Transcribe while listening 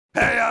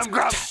I'm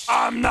Grumps,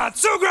 I'm not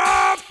so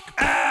Grump,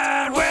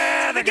 and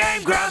we're the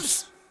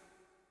GameGrumps.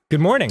 Good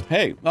morning.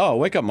 Hey, oh,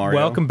 wake up, Mario.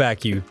 Welcome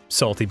back, you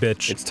salty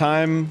bitch. It's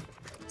time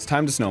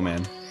to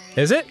snowman.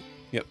 Is it?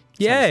 Yep.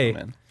 Yay.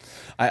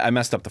 I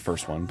messed up the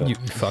first one, but... You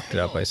fucked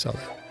it up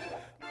myself.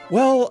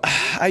 Well,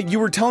 you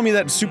were telling me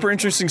that super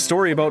interesting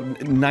story about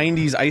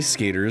 90s ice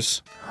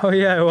skaters. Oh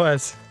yeah, it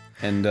was.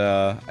 And,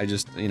 I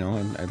just, you know,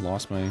 I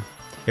lost my...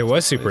 It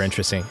was super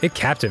interesting. It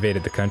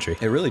captivated the country.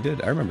 It really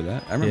did. I remember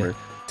that. I remember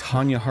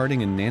Tanya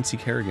Harding and Nancy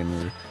Kerrigan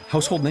were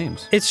household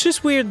names. It's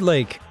just weird,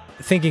 like,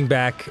 thinking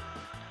back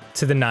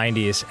to the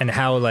 90s and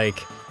how,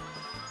 like...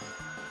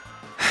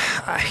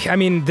 I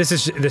mean, this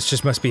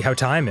just must be how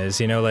time is,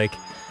 you know, like,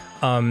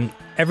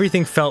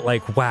 everything felt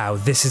like, wow,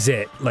 this is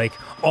it. Like,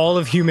 all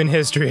of human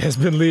history has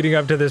been leading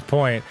up to this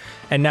point.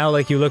 And now,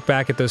 like, you look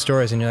back at those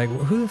stories and you're like,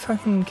 well, who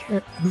fucking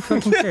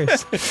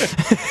cares?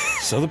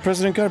 So the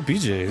president got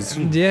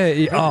BJs.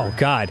 Yeah, oh,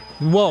 God.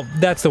 Well,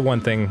 that's the one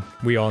thing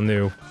we all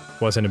knew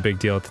wasn't a big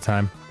deal at the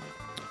time.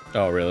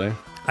 Oh, really?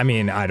 I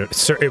mean,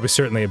 it was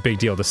certainly a big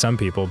deal to some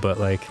people, but,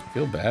 like... I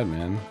feel bad,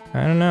 man.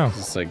 I don't know.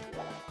 It's like,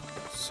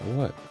 so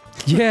what?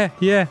 Yeah.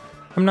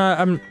 I don't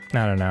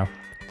know.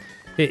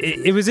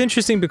 It was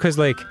interesting because,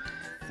 like,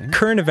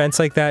 current events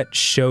like that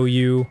show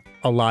you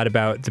a lot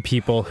about the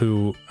people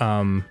who,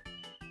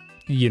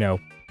 you know,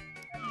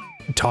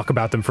 talk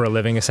about them for a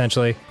living,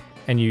 essentially.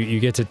 And you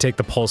get to take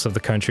the pulse of the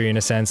country, in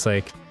a sense.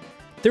 Like,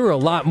 there were a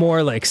lot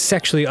more, like,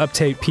 sexually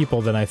uptight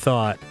people than I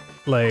thought,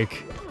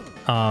 like,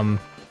 at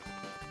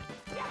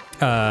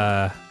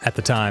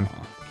the time.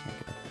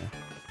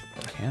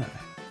 Can I?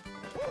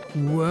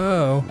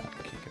 Whoa.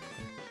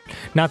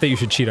 Not that you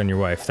should cheat on your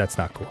wife, that's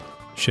not cool.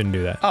 Shouldn't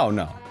do that. Oh,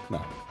 no.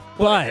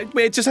 But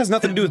it just has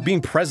nothing to do with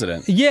being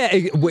president. Yeah,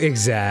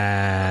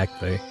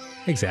 exactly.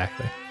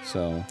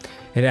 So...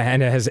 And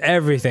it has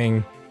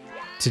everything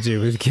to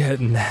do with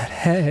getting that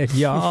head,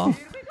 y'all.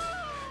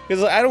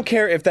 Because I don't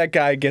care if that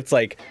guy gets,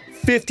 like,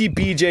 50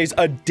 BJs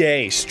a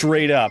day,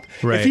 straight up.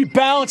 Right. If he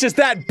balances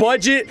that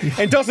budget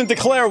and doesn't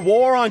declare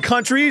war on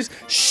countries,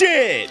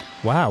 shit!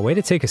 Wow, way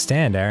to take a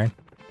stand, Aaron.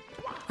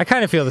 I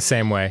kind of feel the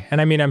same way.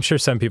 And I mean, I'm sure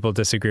some people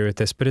disagree with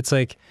this, but it's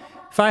like,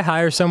 if I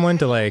hire someone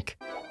to, like,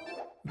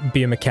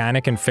 be a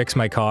mechanic and fix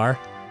my car,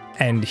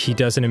 and he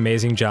does an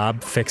amazing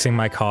job fixing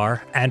my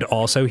car, and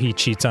also he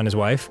cheats on his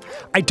wife,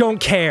 I don't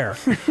care.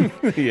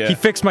 Yeah. He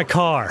fixed my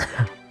car.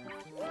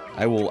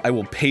 I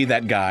will pay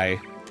that guy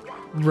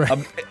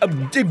Right.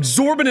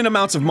 exorbitant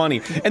amounts of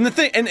money. And the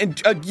thing,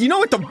 and you know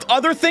what the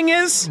other thing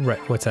is? Right,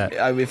 what's that?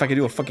 If I could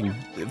do a fucking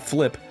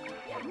flip.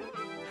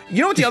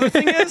 You know what the other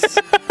thing is?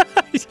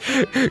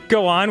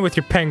 Go on with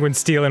your penguin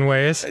stealing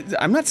ways.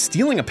 I'm not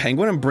stealing a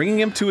penguin, I'm bringing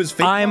him to his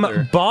fake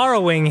mother. I'm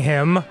borrowing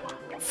him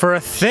for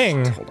a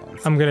thing. Hold on.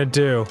 I'm gonna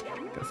do.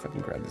 Gotta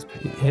fucking grab this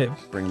penguin. Yeah.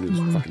 Bring him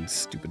to his fucking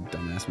stupid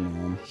dumbass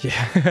mom.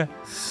 Yeah.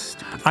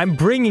 I'm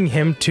bringing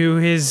him to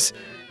his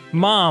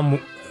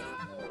mom.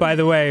 By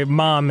the way,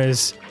 mom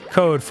is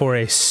code for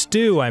a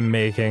stew I'm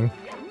making.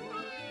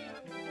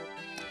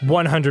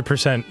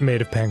 100%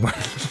 made of penguin.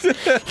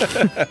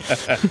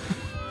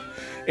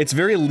 It's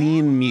very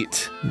lean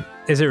meat.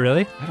 Is it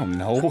really? I don't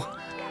know.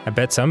 I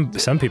bet some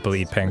people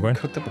eat penguin.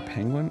 Cooked up a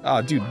penguin?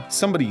 Oh, dude,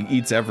 somebody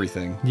eats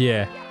everything.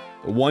 Yeah.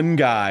 One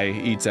guy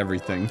eats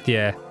everything.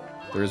 Yeah.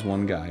 There's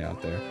one guy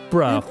out there.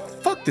 Bro. Man,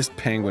 fuck this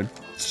penguin.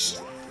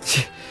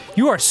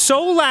 You are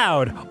so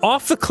loud!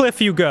 Off the cliff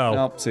you go!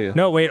 Nope, see ya.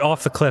 No, wait,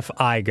 off the cliff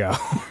I go.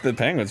 The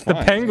penguin's fine.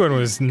 The penguin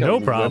was no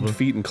Got problem. Webbed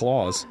feet and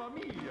claws.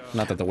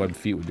 Not that the webbed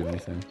feet would do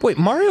anything. Wait,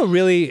 Mario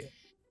really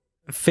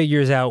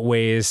figures out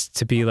ways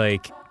to be,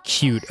 like,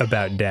 cute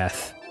about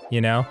death,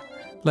 you know?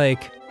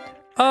 Like,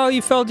 oh,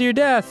 you fell to your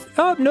death.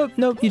 Oh,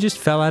 nope, you just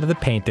fell out of the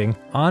painting.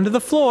 Onto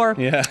the floor.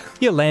 Yeah.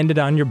 You landed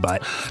on your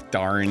butt.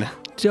 Darn.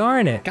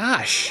 Darn it.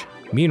 Gosh.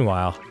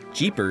 Meanwhile,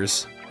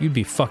 Jeepers. you'd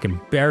be fucking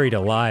buried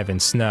alive in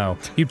snow.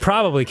 You'd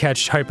probably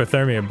catch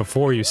hypothermia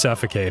before you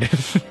suffocated.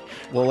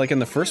 Well, like in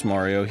the first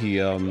Mario, he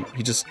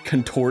just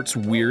contorts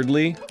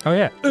weirdly. Oh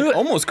yeah.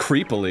 Almost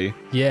creepily.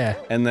 Yeah.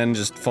 And then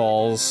just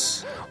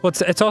falls. Well,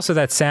 it's also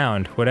that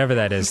sound, whatever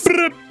that is.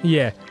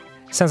 Yeah.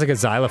 Sounds like a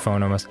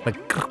xylophone almost.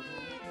 Like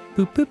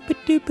boop boop boop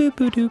doop boop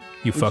boop doop.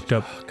 You fucked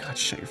up. Oh god,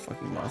 shut your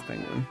fucking mouth,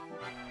 penguin.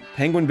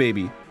 Penguin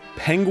baby.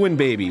 Penguin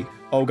baby.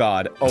 Oh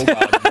god. Oh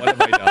god, what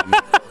have I done?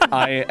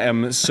 I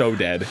am so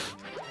dead.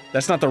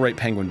 That's not the right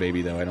penguin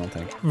baby though, I don't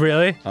think.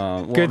 Really?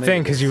 Well, good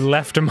thing, because you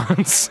left him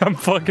on some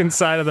fucking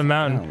side of the I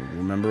mountain. don't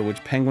remember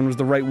which penguin was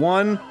the right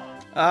one.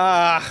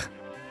 Ah,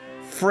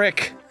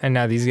 frick. And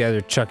now these guys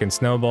are chucking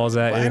snowballs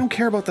at you. I don't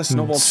care about the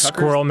snowball chuckers.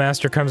 Squirrel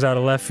Master comes out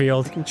of left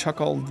field. They can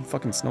chuck all the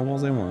fucking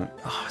snowballs they want.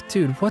 Oh,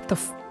 dude, what the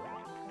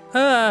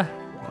I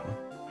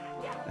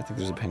think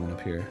there's a penguin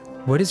up here.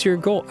 What is your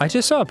goal? I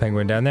just saw a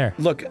penguin down there.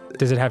 Look.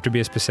 Does it have to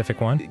be a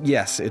specific one?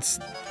 Yes, it's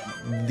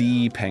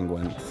the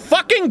penguin.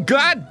 Fucking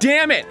god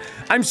damn it!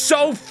 I'm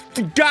so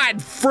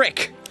god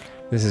frick!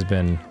 This has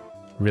been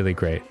really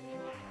great.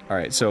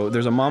 Alright, so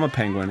there's a mama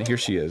penguin. Here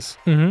she is.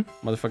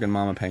 Mm-hmm. Motherfucking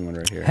mama penguin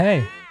right here.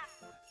 Hey.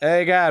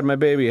 Hey God, my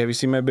baby. Have you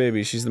seen my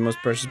baby? She's the most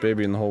precious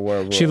baby in the whole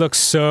world. She looks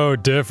so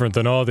different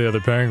than all the other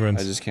penguins.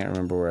 I just can't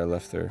remember where I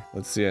left her.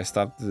 Let's see, I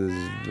stopped the...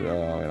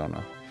 Oh, I don't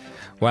know.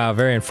 Wow,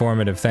 very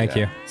informative. Thank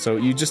you. So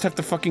you just have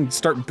to fucking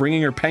start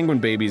bringing her penguin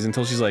babies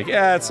until she's like,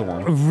 yeah, that's the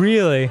one.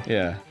 Really?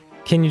 Yeah.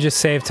 Can you just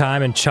save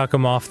time and chuck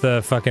them off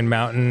the fucking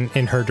mountain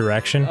in her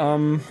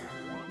direction?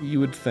 You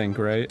would think,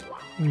 right?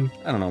 I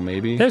don't know,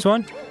 maybe. There's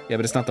one. Yeah,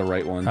 but it's not the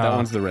right one. That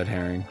one's the red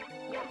herring.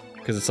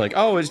 Because it's like,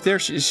 oh, it's there.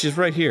 She's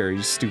right here.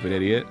 You stupid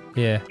idiot.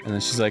 Yeah. And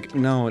then she's like,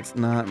 no, it's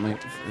not.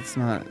 It's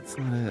not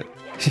it.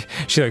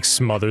 She like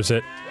smothers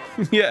it.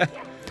 Yeah.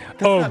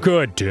 Oh,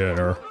 good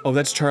dinner. Oh,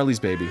 that's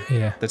Charlie's baby.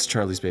 Yeah. That's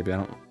Charlie's baby.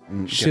 I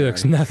don't. She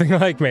looks nothing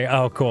like me.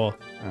 Oh, cool.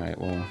 All right.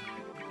 Well.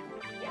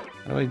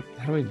 How do I?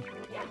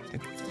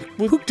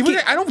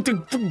 I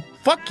don't.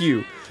 Fuck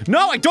you.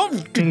 No, I don't.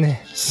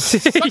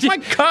 Suck my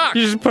cock.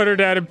 You just put her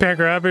down and pick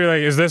her up, and you're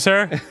like, "Is this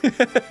her?"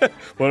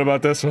 What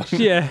about this one?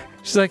 Yeah.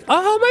 She's like,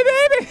 "Oh, my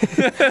baby."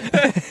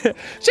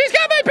 She's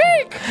got my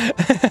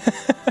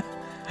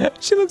pink.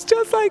 She looks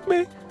just like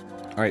me.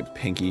 All right,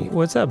 Pinky.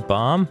 What's up,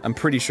 Bomb? I'm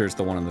pretty sure it's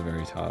the one on the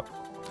very top.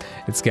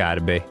 It's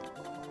gotta be.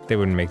 They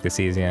wouldn't make this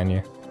easy on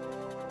you.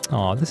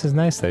 Oh, this is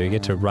nice though. You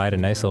get to ride a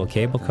nice little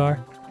cable car.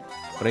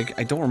 But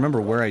I don't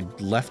remember where I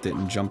left it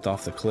and jumped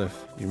off the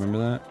cliff. You remember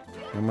that?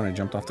 Remember when I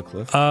jumped off the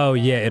cliff? Oh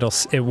yeah,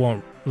 it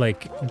won't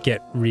like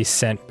get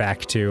resent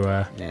back to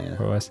Yeah. where it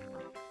was.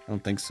 I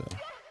don't think so.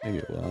 Maybe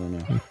it will. I don't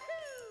know. You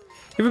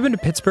ever been to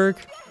Pittsburgh?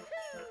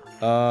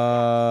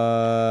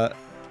 I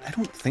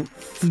don't think.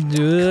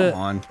 Come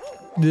on.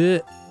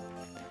 I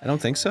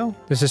don't think so.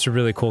 There's just a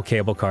really cool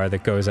cable car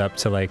that goes up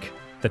to like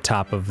the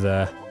top of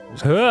the.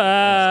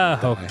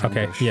 Oh,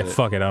 okay. Yeah,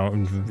 fuck it. I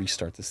don't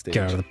Restart the stage.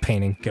 get out of the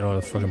painting. Get out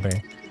of the fucking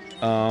painting.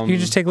 You can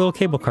just take a little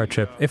cable car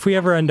trip. If we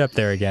ever end up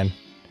there again,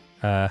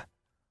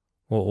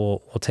 we'll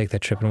take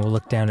that trip and we'll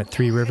look down at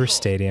Three Rivers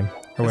Stadium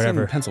or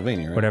whatever. In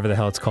Pennsylvania, right? Whatever the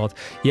hell it's called.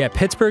 Yeah,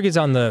 Pittsburgh is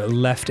on the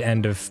left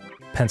end of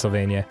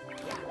Pennsylvania.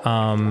 It's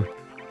on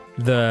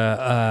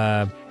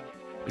the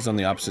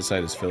opposite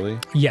side as Philly.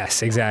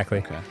 Yes, exactly.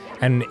 Okay.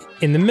 And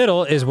in the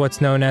middle is what's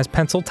known as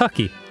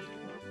Pennsyltucky,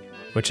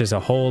 which is a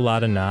whole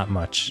lot of not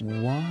much.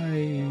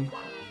 Why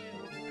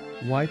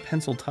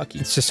Pennsyltucky?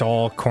 It's just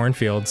all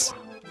cornfields.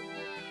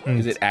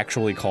 Is it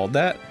actually called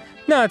that?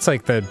 No, it's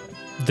like the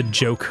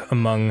joke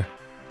among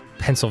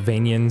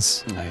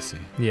Pennsylvanians. I see.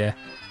 Yeah,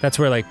 that's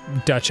where like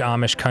Dutch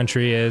Amish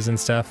country is and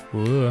stuff.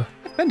 Ooh.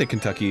 I've been to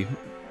Kentucky.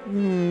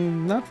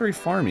 Not very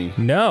farmy.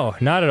 No,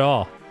 not at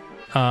all.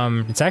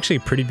 It's actually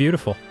pretty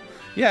beautiful.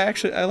 Yeah,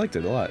 actually, I liked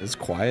it a lot. It's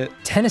quiet.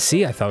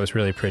 Tennessee, I thought was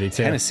really pretty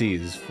too. Tennessee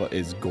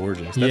is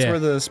gorgeous. That's where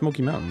the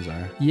Smoky Mountains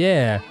are.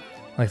 Yeah,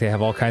 like they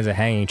have all kinds of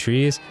hanging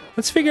trees.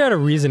 Let's figure out a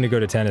reason to go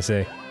to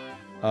Tennessee.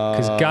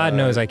 Because God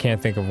knows I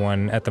can't think of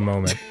one at the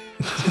moment.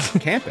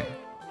 Camping.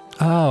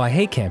 Oh, I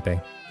hate camping.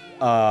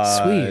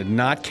 Sweet.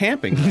 Not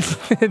camping.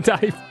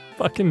 I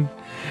fucking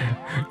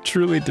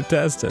truly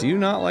detest it. Do you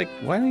not like?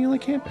 Why don't you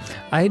like camping?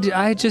 I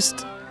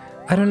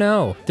don't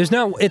know.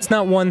 It's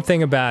not one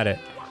thing about it.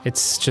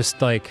 It's just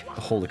like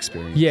The whole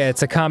experience. yeah,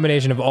 it's a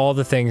combination of all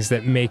the things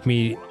that make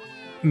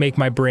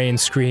my brain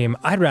scream,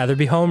 I'd rather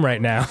be home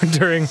right now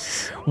during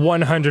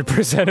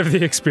 100% of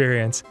the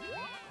experience.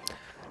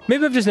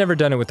 Maybe I've just never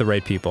done it with the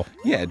right people.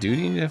 Yeah, dude,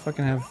 you need to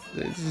fucking have.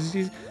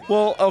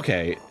 Well,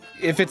 okay.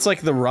 If it's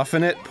like the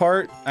roughing it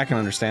part, I can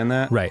understand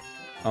that. Right.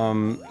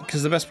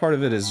 Because the best part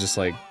of it is just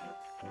like,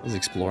 is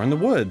exploring the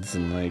woods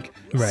and like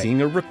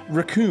seeing a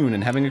raccoon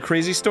and having a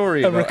crazy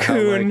story about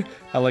raccoon.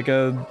 how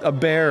a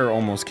bear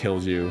almost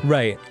killed you.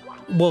 Right.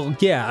 Well,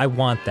 yeah, I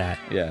want that.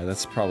 Yeah,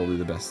 that's probably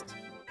the best.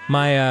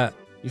 My,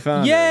 You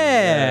found it.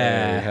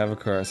 Yeah! Yay, have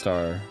a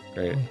star.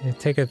 Great.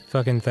 Take a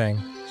fucking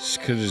thing. She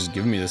could have just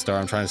given me the star.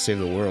 I'm trying to save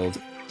the world.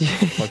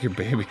 Fuck your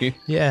baby.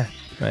 Yeah,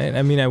 right?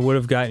 I mean, I would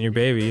have gotten your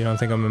baby. You don't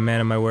think I'm a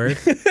man of my word?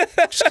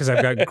 Just because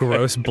I've got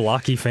gross,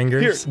 blocky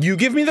fingers? Here, you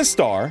give me the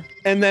star,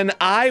 and then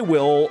I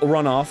will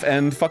run off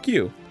and fuck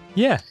you.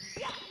 Yeah.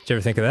 Did you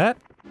ever think of that?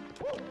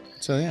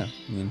 So yeah,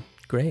 I mean,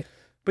 Great.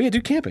 but yeah,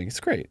 do camping. It's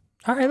great.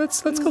 All right,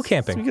 let's go So we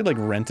camping. could like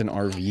rent an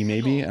RV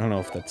maybe. I don't know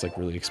if that's like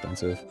really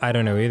expensive. I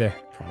don't know either.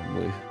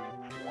 Probably.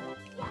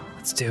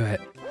 Let's do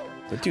it.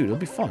 But dude, it'll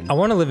be fun. I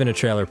want to live in a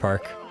trailer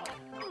park.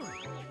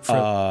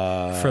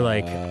 For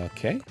like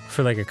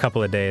a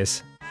couple of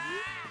days.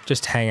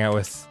 Just hang out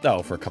with...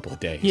 Oh, for a couple of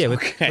days. Yeah,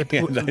 okay.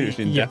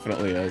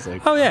 Definitely. I was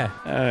like, Oh, yeah.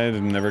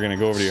 I'm never gonna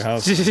go over to your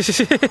house.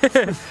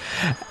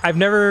 I've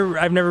never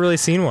really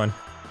seen one.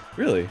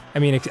 Really? I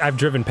mean, I've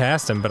driven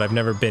past them, but I've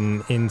never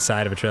been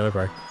inside of a trailer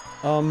park.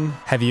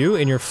 Have you,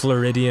 in your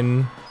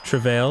Floridian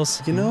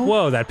travails? You know...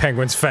 Whoa, that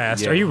penguin's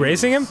fast. Yeah, Are you he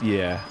racing him? is.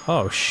 Yeah.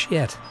 Oh,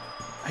 shit.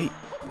 Whoa.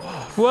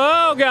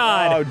 Whoa,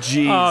 God! Oh,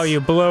 jeez. Oh, you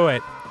blew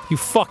it. You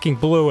fucking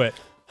blew it.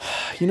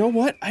 You know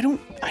what? I don't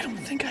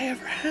think I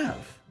ever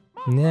have.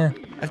 Yeah.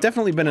 I've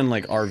definitely been in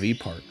like RV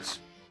parks.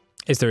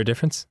 Is there a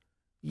difference?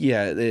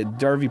 Yeah, the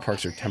RV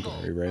parks are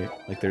temporary, right?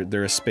 Like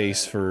they're a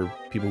space for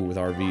people with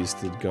RVs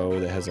to go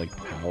that has like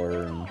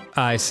power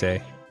I see.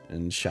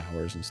 and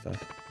showers and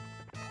stuff.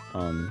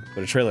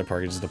 But a trailer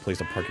park is just a place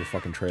to park your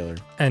fucking trailer.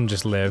 And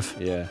just live.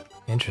 Yeah.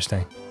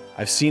 Interesting.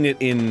 I've seen it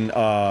in,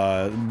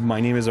 My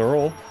Name is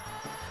Earl.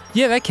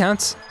 Yeah, that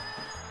counts.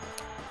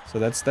 So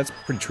that's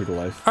pretty true to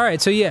life. All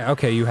right, so yeah,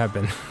 okay, you have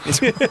been.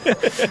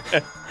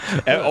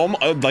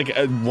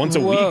 Once a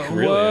week,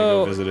 really, I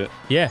go visit it.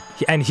 Yeah,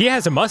 and he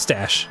has a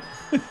mustache.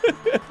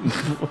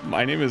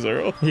 My Name is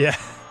Earl? Yeah.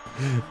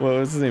 What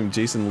was his name?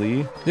 Jason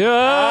Lee?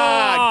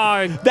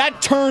 Yeah.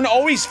 That turn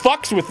always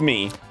fucks with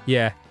me.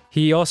 Yeah,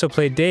 he also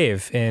played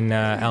Dave in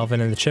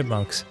Alvin and the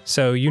Chipmunks,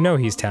 so you know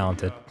he's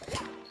talented.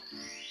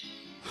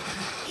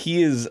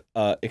 He is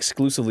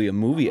exclusively a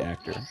movie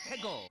actor,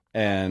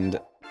 and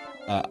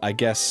I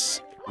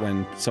guess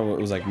when someone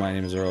was like, "My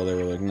name is Earl," they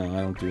were like, "No,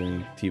 I don't do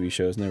any TV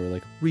shows," and they were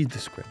like, "Read the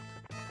script."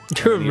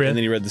 And then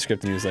he read the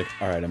script and he was like,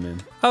 "All right, I'm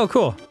in." Oh,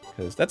 cool.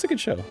 Because that's a good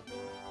show.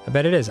 I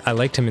bet it is. I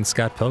liked him in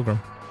Scott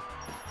Pilgrim.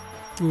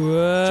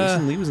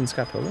 Jason Lee was in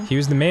Scott Pilgrim? He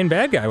was the main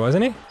bad guy,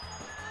 wasn't he?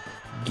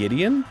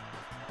 Gideon?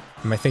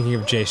 Am I thinking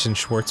of Jason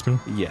Schwartzman?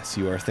 Yes,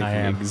 you are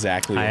thinking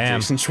exactly of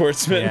am. Jason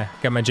Schwartzman. Yeah,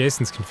 got my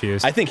Jasons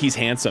confused. I think he's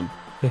handsome.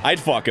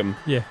 I'd fuck him.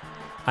 Yeah.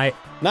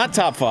 Not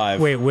top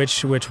 5. Wait,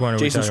 which one are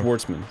Jason we talking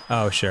Schwartzman.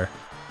 Oh, sure.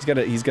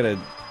 He's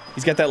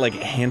got that like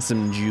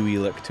handsome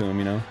Jewy look to him,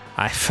 you know?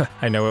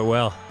 I know it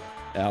well.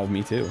 Oh,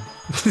 me too.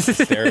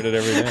 Stare at it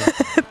every day.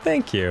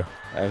 Thank you.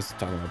 I was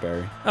talking about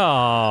Barry.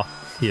 Oh,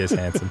 he is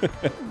handsome.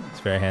 He's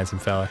a very handsome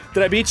fella.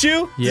 Did I beat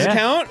you? Yeah. Does it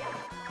count?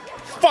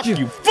 Fuck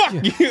you! Fuck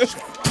you!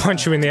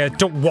 Punch you in the head.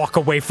 Don't walk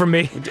away from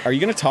me. Are you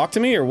gonna talk to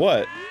me or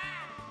what?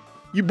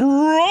 You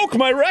broke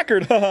my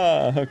record!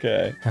 Haha,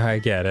 okay. I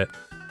get it.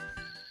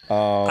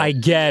 I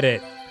get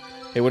it.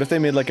 Hey, what if they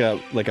made like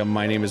a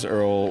My Name is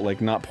Earl, like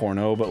not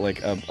porno, but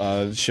like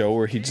a show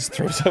where he just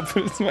throws up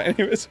with My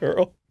Name is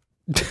Earl?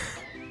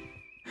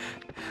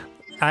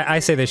 I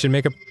say they should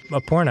make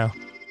a porno.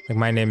 Like,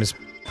 my name is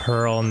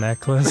Pearl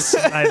Necklace.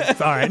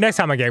 Alright, next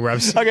time on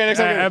GameGrumps. Okay, next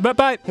time.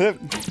 Bye.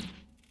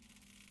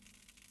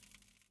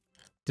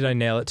 Did I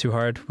nail it too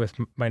hard with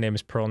my name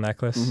is Pearl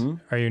Necklace? Mm-hmm.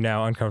 Are you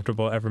now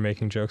uncomfortable ever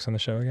making jokes on the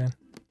show again?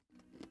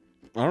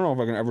 I don't know if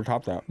I can ever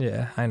top that.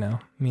 Yeah, I know.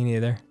 Me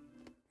neither.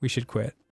 We should quit.